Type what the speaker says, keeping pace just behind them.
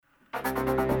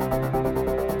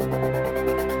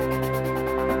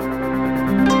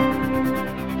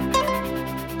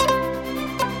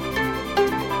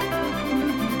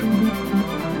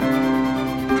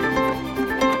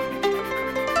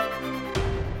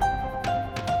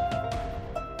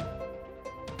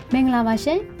မင်္ဂလာပါရှ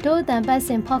င်ဒို့အတန်ပတ်စ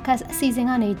င် podcast အစီအစဉ်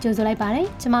ကနေကြိုဆိုလိုက်ပါတယ်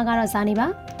ကျွန်မကတော့ဇာနေပါ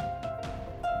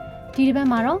ဒီတစ်ပတ်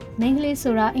မှာတော့မိန်းကလေး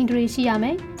ဆိုတာအင်ဒရီရှိရမ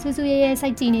ယ်စူးစူးရဲရဲစို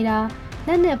က်ကြည့်နေတာလ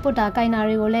က်နဲ့ပုတ်တာကိုင်နာ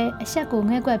တွေကိုလည်းအဆက်ကို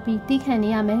ငှက်ကွက်ပြီးတီးခံနေ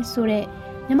ရမယ်ဆိုတဲ့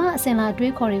မြမအစင်လာ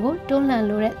တွေးခေါ်တွေကိုတွန်းလှန်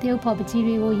လို့တဲ့တရုတ်ဖော်ပကြီး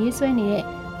တွေကိုရေးဆွဲနေတဲ့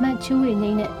မတ်ချူးဝေငိ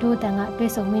မ့်နဲ့ဒို့အတန်ကတွဲ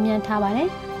ဆုံမင်းမြန်ထားပါတယ်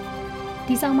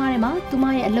ဒီဆောင်မထဲမှာသူမ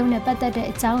ရဲ့အလုံးနဲ့ပတ်သက်တဲ့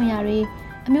အကြောင်းအရာတွေ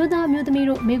အမျိုးသားမျိုးသမီး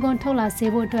တို့မိကွန်းထုတ်လာစေ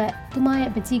ဖို့အတွက်သူမ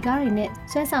ရဲ့ပကြီးကားတွေနဲ့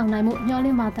ဆွဲဆောင်နိုင်မှုမျှော်လ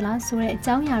င့်ပါသလားဆိုတဲ့အ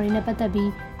ကြောင်းအရာတွေနဲ့ပတ်သက်ပြီး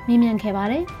မေးမြန်းခဲ့ပါ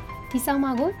တယ်။ဒီဆောင်မ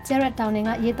ကို Jared Downing က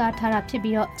ရေးသားထားတာဖြစ်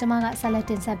ပြီးတော့ကျွန်မကဆက်လက်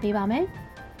တင်ဆက်ပေးပါမယ်။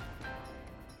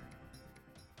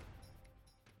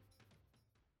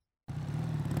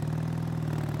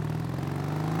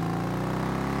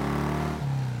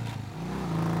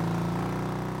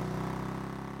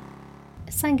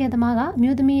ဆိုင်ကယ်သမားကအ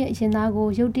မျိုးသမီးရဲ့ရင်သားကို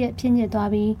ရုတ်တရက်ဖြစ်ညစ်သွား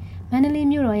ပြီးမန္တလေး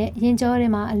မြို့တော်ရဲ့ရင်ကျောထဲ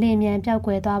မှာအလင်းမြန်ပျောက်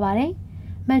ကွယ်သွားပါတယ်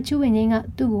။မတ်ချူးဝင်ငိမ့်က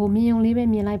သူ့ကိုမြင်ုံလေးပဲ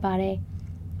မြင်လိုက်ပါတယ်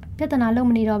။ပြဿနာလုံး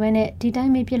မနေတော့ဘဲနဲ့ဒီတို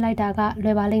င်းမေးပြစ်လိုက်တာကလွ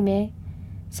ယ်ပါလိမ့်မယ်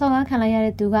။ဆော်ကားခံလိုက်ရ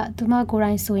တဲ့သူကသူမကိုယ်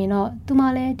တိုင်ဆိုရင်တော့သူမ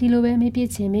လည်းဒီလိုပဲမေးပြစ်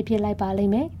ချင်မေးပြစ်လိုက်ပါလိ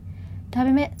မ့်မယ်။ဒါ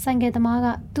ပေမဲ့ဆိုင်ကယ်သမားက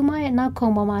သူမရဲ့နောက်ခုံ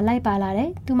ပေါ်မှာလိုက်ပါလာတယ်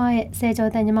။သူမရဲ့ဆယ်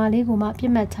ကျော်တန်ညီမလေးကိုမှပြ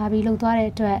စ်မှတ်ထားပြီးလှုပ်သွားတဲ့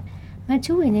အတွက်မတ်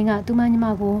ချူးဝင်ငိမ့်ကသူမညီမ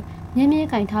ကိုမြင်းမြင်း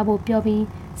ကင်ထားဖို့ပြောပြီး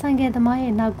ဆိုင်ကယ်သမား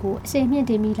ရဲ့နောက်ကိုအရှိန်မြင့်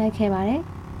တင်ပြီးလိုက်ခဲ့ပါတယ်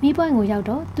။မီးပွိုင်းကိုရောက်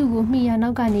တော့သူ့ကိုမှီရ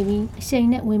နောက်ကနေပြီးအရှိန်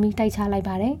နဲ့ဝင်ပြီးတိုက်ချလိုက်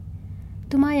ပါတယ်။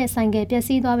သူမရဲ့ဆိုင်ကယ်ပျက်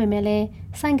စီးသွားပေမဲ့လည်း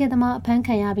ဆိုင်ကယ်သမားအဖမ်း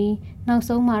ခံရပြီးနောက်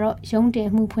ဆုံးမှာတော့ရုံးတင်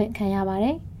မှုဖွင့်ခံရပါတ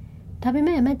ယ်။ဒါပေ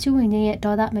မဲ့မတ်ချူးဝင်ငိမ့်ရဲ့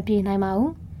ဒေါသမပြေနိုင်ပါ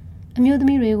ဘူး။အမျိုးသ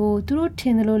မီးတွေကိုသူတို့ထ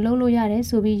င်တယ်လို့လှုပ်လို့ရတယ်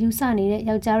ဆိုပြီးယူဆနေတဲ့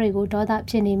ယောက်ျားတွေကိုဒေါသ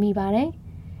ဖြစ်နေမိပါတယ်။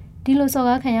ဒီလိုစော်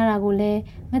ကားခံရတာကိုလည်း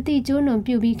မတိကျိုးနုံ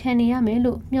ပြုတ်ပြီးခံနေရမယ်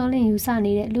လို့မျှော်လင့်ယူဆ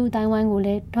နေတဲ့လူအတိုင်းဝိုင်းကိုလ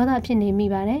ည်းဒေါသဖြစ်နေမိ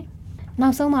ပါတယ်။နော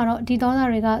က်ဆုံးမှာတော့ဒီဒေါသ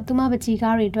တွေကသူမပကြီး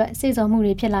ကားတွေအတွက်စိတ်ဆော်မှု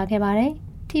တွေဖြစ်လာခဲ့ပါတယ်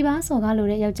။ထီပါစော်ကားလို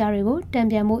တဲ့ယောက်ျားတွေကိုတံ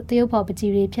ပြန်မှုတရုတ်ဖော်ပ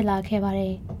ကြီးတွေဖြစ်လာခဲ့ပါတ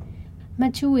ယ်။မ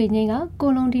တ်ချူးဝေငိမ့်က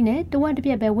ကိုလုံးတီနဲ့တဝက်တစ်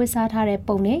ပြက်ပဲဝစ်စားထားတဲ့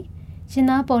ပုံတွေရင်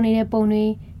သားပုံနေတဲ့ပုံတွေ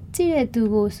ကြည့်တဲ့သူ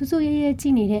ကိုစူးစူးရဲရဲကြ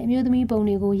ည့်နေတဲ့အမျိုးသမီးပုံ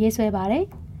တွေကိုရေးဆွဲပါတယ်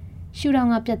။ရှူတောင်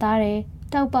ကပြတ်သားတယ်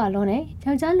တောက်ပလုံးနဲ့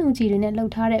ယောက်ျားလူကြီးတွေနဲ့လှု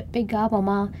ပ်ထားတဲ့ပိတ်ကားပေါ်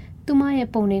မှာသူမရဲ့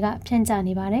ပုံတွေကဖြန့်ကျ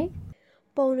နေပါတယ်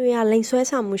။ပုံတွေကလိန်ဆွဲ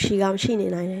ဆောင်မှုရှိကောင်းရှိနေ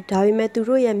နိုင်တယ်။ဒါပေမဲ့သူ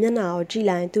တို့ရဲ့မျက်နှာကိုကြည့်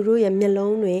လိုက်ရင်သူတို့ရဲ့မျက်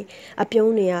လုံးတွေအ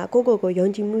ပြုံးတွေကကိုယုံ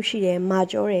ကြည်မှုရှိတယ်မာ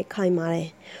ကျောတယ်ခိုင်ပါတယ်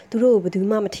။သူတို့ကိုဘယ်သူ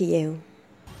မှမထီရဘူး။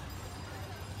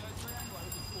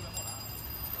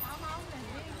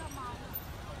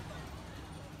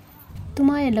သူမ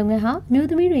ရဲ့လုပ်ငန်းဟာမျိုး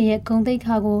သမီးတွေရဲ့ဂုဏ်သိက္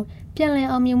ခာကိုပြန်လည်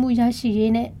အောင်မြင်မှုရရှိ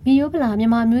ရေးနဲ့မီယိုးဖလာမြ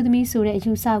န်မာမျိုးသမီးဆိုတဲ့အ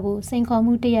ယူဆကိုစိန်ခေါ်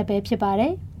မှုတစ်ရပ်ပဲဖြစ်ပါတ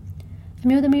ယ်။အ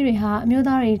မျိုးသမီးတွေဟာအမျိုး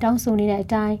သားတွေတောင်းဆိုနေတဲ့အ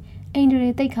တိုင်းအိမ်တွေ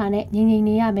သိက္ခာနဲ့ငြိမ်ငြိမ်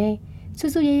နေရမယ်။ဆူ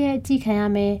ဆူရဲရဲအကြည့်ခံရ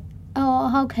မယ်။အော်အ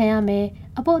ဟောက်ခံရမယ်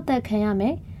။အဖို့အသက်ခံရမ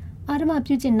ယ်။အာဓမ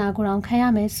ပြုကျင့်နာကိုတောင်ခံရ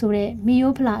မယ်ဆိုတဲ့မီ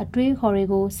ယိုးဖလာအတွေးခေါ်တွေ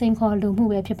ကိုစိန်ခေါ်လိုမှု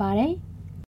ပဲဖြစ်ပါတယ်။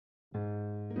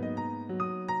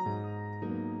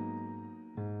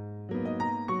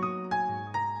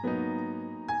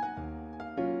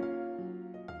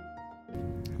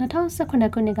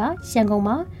2018ခုနှစ်ကရန်ကုန်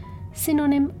မှာ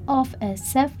Synonym of a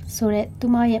Self ဆိုတဲ့သူ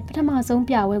မရဲ့ပထမဆုံး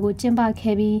ပြပွဲကိုကျင်းပ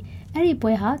ခဲ့ပြီးအဲ့ဒီ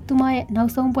ပွဲဟာသူမရဲ့နော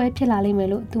က်ဆုံးပွဲဖြစ်လာလိမ့်မယ်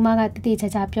လို့သူမကတည်တည်ချာ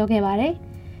ချာပြောခဲ့ပါတယ်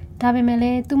။ဒါပေမဲ့လ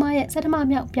ည်းသူမရဲ့ဆဋ္ဌမ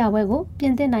မြောက်ပြပွဲကိုပြ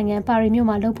င်သစ်နိုင်ငံပါရီမြို့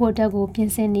မှာလုပ်ဖို့အတွက်ကိုပြင်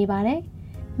ဆင်နေပါတယ်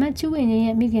။မတ်ချူးဝင်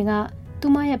ရဲ့မိခင်ကသူ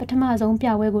မရဲ့ပထမဆုံးပြ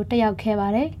ပွဲကိုတက်ရောက်ခဲ့ပါ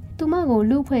တယ်။သူမကို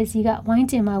လူဖွဲ့စည်းကဝိုင်း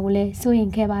ကျင်မှာကိုလည်းစိုးရိ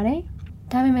မ်ခဲ့ပါတယ်။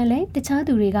ဒါပေမဲ့လည်းတခြား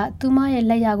သူတွေကသူမရဲ့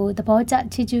လက်ရကိုသဘောကျ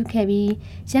ချီးကျူးခဲ့ပြီး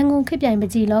ရန်ကုန်ခေတ်ပြိုင်ပ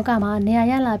ကြီးလောကမှာနေရာ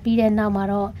ရလာပြီးတဲ့နောက်မှာ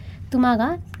တော့သူမက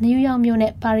နယူးယောက်မြို့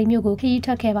နဲ့ပါရီမြို့ကိုခရီး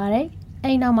ထွက်ခဲ့ပါတယ်။အဲ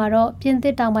ဒီနောက်မှာတော့ပြင်သ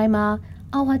စ်တောင်ပိုင်းမှာ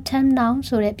Our Time Now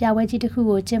ဆိုတဲ့ပြပွဲကြီးတစ်ခု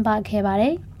ကိုကျင်းပခဲ့ပါတ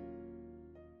ယ်။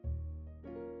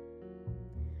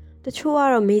တချို့က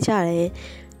တော့မေးကြတယ်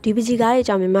ဒီပကြီးကားတွေ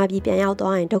ကြောင့်မြန်မာပြည်ပြန်ရောက်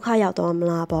သွားရင်ဒုက္ခရောက်သွားမ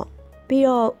လားပေါ့။ပြီး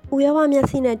တော့ဥရောပမျက်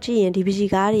စိနဲ့ကြည့်ရင်ဒီပ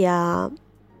ကြီးကားတွေက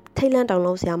ထိတ်လန့်တောင်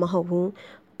လုံးစရာမဟုတ်ဘူး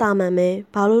တာမန်ပဲ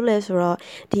ဘာလို့လဲဆိုတော့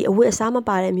ဒီအဝတ်အစားမ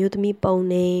ပါတဲ့မျိုးသမီးပုံ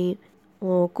နေ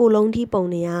ကိုလုံးတီးပုံ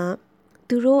တွေက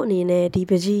သူတို့အနေနဲ့ဒီ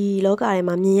ပကြီးလောကထဲ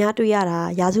မှာမြင်ရတွေ့ရတာ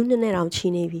ရာစုနှစ်နဲ့တောင်ချီ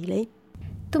နေပြီလေ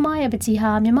သူမရဲ့ပကြီး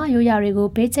ဟာမြမရိုးရာတွေကို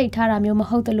ဘေးချိတ်ထားတာမျိုးမ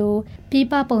ဟုတ်သလိုပြ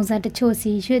ပပုံစံတချို့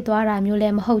စီရွှေ့သွားတာမျိုးလ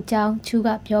ည်းမဟုတ်ကြောင်းချူက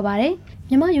ပြောပါတယ်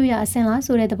မြမရိုးရာအစင်လား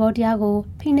ဆိုတဲ့သဘောတရားကို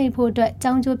ဖိနှိပ်ဖို့အတွက်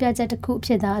ကြောင်းကျိုးပြချက်တစ်ခုဖြ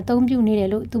စ်တာအသုံးပြုနေတယ်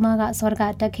လို့သူမကစောတက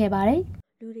တက်ခဲ့ပါတယ်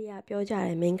လူတွေကပြောကြတ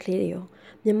ယ် main ကလေးတွေရော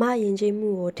မြမယဉ်ကျေးမှု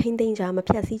ကိုထိမ့်သိမ့်ကြမ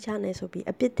ဖြတ်စည်းချနဲ့ဆိုပြီး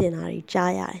အပြစ်တင်တာတွေ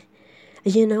ကြားရတယ် အ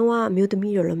ရင်တော့ကအမျိုးသ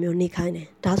မီးတွေလိုမျိုးနေခိုင်းတယ်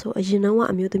ဒါဆိုအရင်တော့က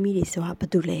အမျိုးသမီးတွေဆိုတာဘာ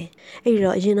တူလဲအဲ့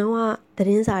တော့အရင်တော့ကသတ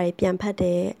င်းစာတွေပြန်ဖတ်တ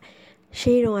ယ်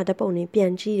ရှေးတော့ကတပုံတွေပြ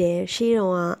န်ကြည့်တယ်ရှေး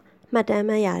တော့ကမှတ်တမ်း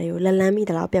မှတ်ရာတွေကိုလက်လန်းမိတ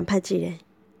ယ်လို့ပြန်ဖတ်ကြည့်တယ်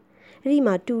အဲ့ဒီ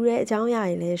မှာတူတဲ့အကြောင်းအရာ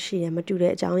တွေလည်းရှိတယ်မတူ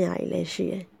တဲ့အကြောင်းအရာတွေလည်းရှိ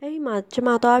တယ်အဲ့ဒီမှာကျွန်မ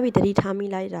သွားပြီးသတိထားမိ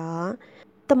လိုက်တာ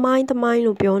သမိုင်း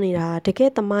လို့ပြောနေတာတက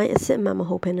ယ်သမိုင်းအစစ်အမှန်မ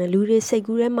ဟုတ်ဘဲနဲ့လူတွေစိတ်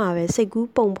ကူးထဲမှာပဲစိတ်ကူး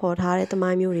ပုံဖော်ထားတဲ့သ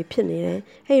မိုင်းမျိုးတွေဖြစ်နေတယ်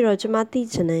အဲ့တော့ကျွန်မသိ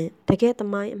ချင်တယ်တကယ်သ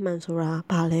မိုင်းအမှန်ဆိုတာ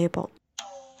ဘာလဲပေါ့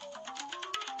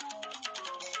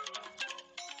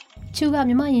ချူက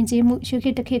မြမယဉ်ကျေးမှုရွှေခေ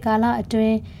တ်တစ်ခေတ်ကာလအတွ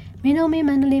င်းမင်းတို့မင်းမ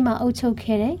န္တလေးမှာအုပ်ချုပ်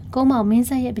ခဲ့တဲ့ကုန်းမောင်မင်း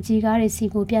ဆက်ရဲ့ပကြီးကားတွေစီ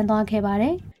ကိုပြန်သွားခဲ့ပါတ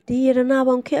ယ်ဒီရတနာ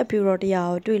ပုံခေတ်အပြူတော်တရား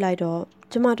ကိုတွေ့လိုက်တော့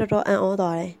ကျွန်မတော်တော်အံ့ဩ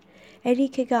သွားတယ်အဲ့ဒီ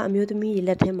ခေတ်ကအမျိုးသမီးတွေလ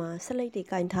က်ထဲမှာဆက်လက်တွေ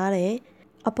ကင်ထားတယ်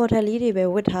အပေါ်ထက်လေးတွေပဲ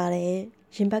ဝတ်ထားတယ်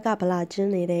ရင်ဘက်ကဗလာကျ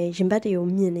င်းနေတယ်ရင်ဘက်တွေကို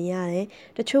မြင်နေရတယ်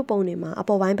တချို့ပုံတွေမှာအ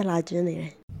ပေါ်ပိုင်းဗလာကျင်းနေတ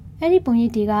ယ်အဲ့ဒီပုံရိ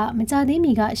ပ်တွေကမကြသေး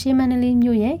မီကအရှေ့မန္တလေး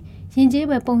မြို့ရဲ့ရင်ကျေး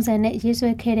ပွဲပုံစံနဲ့ရေး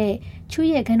ဆွဲခဲ့တဲ့ချူ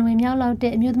ရဲ့ခန္ဓာဝင်မြောက်လောက်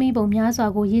တဲ့အမျိုးသမီးပုံများစွာ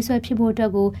ကိုရေးဆွဲဖြစ်ဖို့အတွ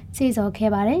က်ကိုစိတ်ဆော်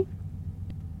ခဲ့ပါတယ်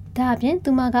ဒါအပြင်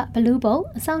သူမကဘလူးပုံ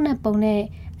အဆောက်နဲ့ပုံနဲ့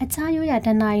အခြားရိုးရာဒ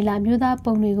ဏ္ဍာရီလာမျိုးသား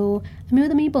ပုံတွေကိုအမျိုး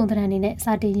သမီးပုံသဏ္ဍာန်တွေနဲ့စ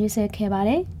တင်ရေးဆွဲခဲ့ပါတ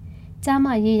ယ်ကြားမ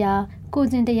ရေးရာကို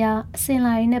ကျင်တရားအစင်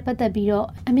လာရင်းနဲ့ပတ်သက်ပြီးတော့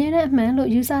အမြဲတမ်းအမှန်လို့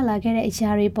ယူဆလာခဲ့တဲ့အရာ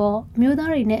တွေပေါ်အမျိုးသား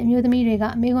တွေနဲ့အမျိုးသမီးတွေက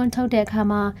မိကွန်းထုတ်တဲ့အခါ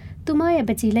မှာသူမရဲ့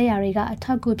ပကြီးလက်ရာတွေကအ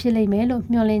ထောက်အကူဖြစ်လိမ့်မယ်လို့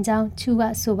မျှော်လင့်ကြောင်းချူက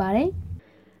ဆိုပါတယ်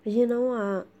အရင်တော့က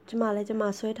ကျမ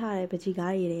ဆွဲထားတဲ့ပကြီး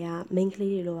ကားတွေက main က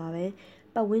လေးတွေလိုပါပဲ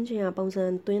ပတ်ဝန်းကျင်ကပုံစံ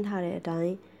သွင်းထားတဲ့အတို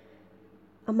င်း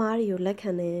အမားတွေကိုလက်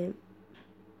ခံတယ်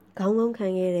ခေါင်းခံ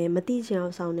ခဲ့တယ်မတိချင်အော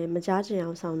င်ဆောင်တယ်မကြားချင်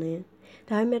အောင်ဆောင်တယ်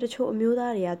ဒါပေမဲ့တချို့အမျိုး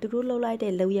သားတွေကသူတို့လှုပ်လိုက်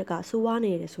တဲ့လုပ်ရက်ကစိုးဝါး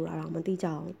နေတယ်ဆိုတာတော့မသိကြ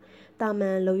အောင်တာမ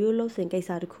န်လှုပ်ရိုးလှုပ်စင်ကိစ္စ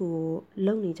တစ်ခုကို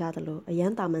လုပ်နေကြသလိုအရ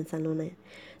န်တာမန်ဆန်လွန်းတယ်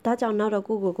ဒါကြောင့်နောက်တော့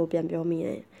ကိုပြန်ပြောမိတ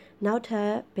ယ်နောက်ထ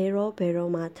ပ်ဘယ်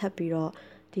တော့မှထပ်ပြီးတော့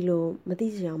ဒီလိုမသိ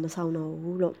ချင်အောင်မဆောင်တော့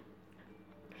ဘူးလို့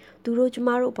သူတို့ကျမ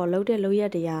တို့ပေါ်လှုပ်တဲ့လုပ်ရ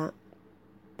က်တွေက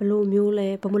ဘလို့မျိုးလဲ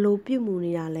ဘမလို့ပြုတ်မှု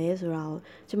နေတာလဲဆိုတာကို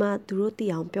ကျမသူတို့သိ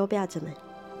အောင်ပြောပြချင်တ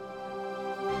ယ်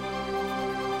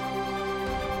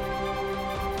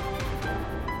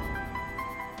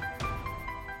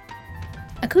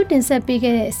အခုတင်ဆက်ပေး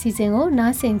ခဲ့တဲ့အစီအစဉ်ကို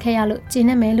နားဆင်ခဲ့ရလို့ကျေန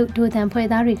ပ်မယ်လို့ဒိုသံဖွဲ့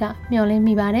သားတွေကမျှော်လင့်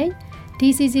မိပါတယ်ဒီ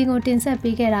အစီအစဉ်ကိုတင်ဆက်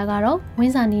ပေးခဲ့တာကတော့ဝ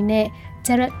င်းစာနီနဲ့ဂျ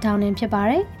ရက်ဒေါင်နင်ဖြစ်ပါ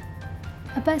တယ်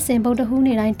အပတ်စဉ်ဗုဒ္ဓဟူး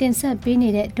နေ့တိုင်းတင်ဆက်ပေးနေ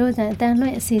တဲ့ဒိုသံအတန်းလွှ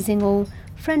င့်အစီအစဉ်ကို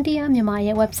Frontier မြန်မာ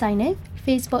ရဲ့ website နဲ့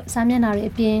Facebook စာမျက်နှာတွေ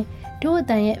အပြင်ဒိုအ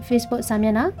တန်းရဲ့ Facebook စာမျ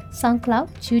က်နှာ SoundCloud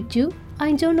YouTube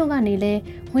iTunes တို့ကနေလည်း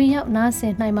ဝင်ရောက်နားဆ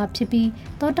င်နိုင်မှာဖြစ်ပြီး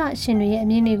သောတာရှင်တွေရဲ့အ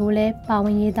မည်တွေကိုလည်းပါဝ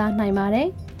င်ရေးသားနိုင်ပါတယ်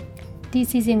ဒီ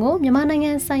စီစဉ်ကိုမြန်မာနိုင်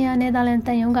ငံဆိုင်ရာနယ်သာလန်တ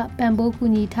န်ယုံကပံ့ပိုးကူ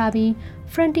ညီထားပြီး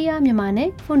Frontier မြန်မာနဲ့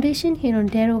Foundation Hero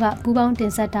Dare တို့ကပူးပေါင်းတ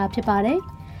င်ဆက်တာဖြစ်ပါတယ်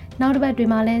။နောက်တစ်ပတ်တွေ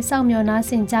မှာလည်းစောင့်မျှော်နား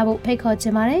ဆင်ကြဖို့ဖိတ်ခေါ်ချ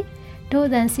င်ပါတယ်။ဒို့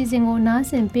အတန်စီစဉ်ကိုနား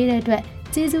ဆင်ပေးတဲ့အတွက်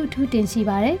ကျေးဇူးထူးတင်ရှိ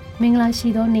ပါတယ်။မင်္ဂလာရှိ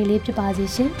သောနေ့လေးဖြစ်ပါစေ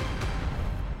ရှင်။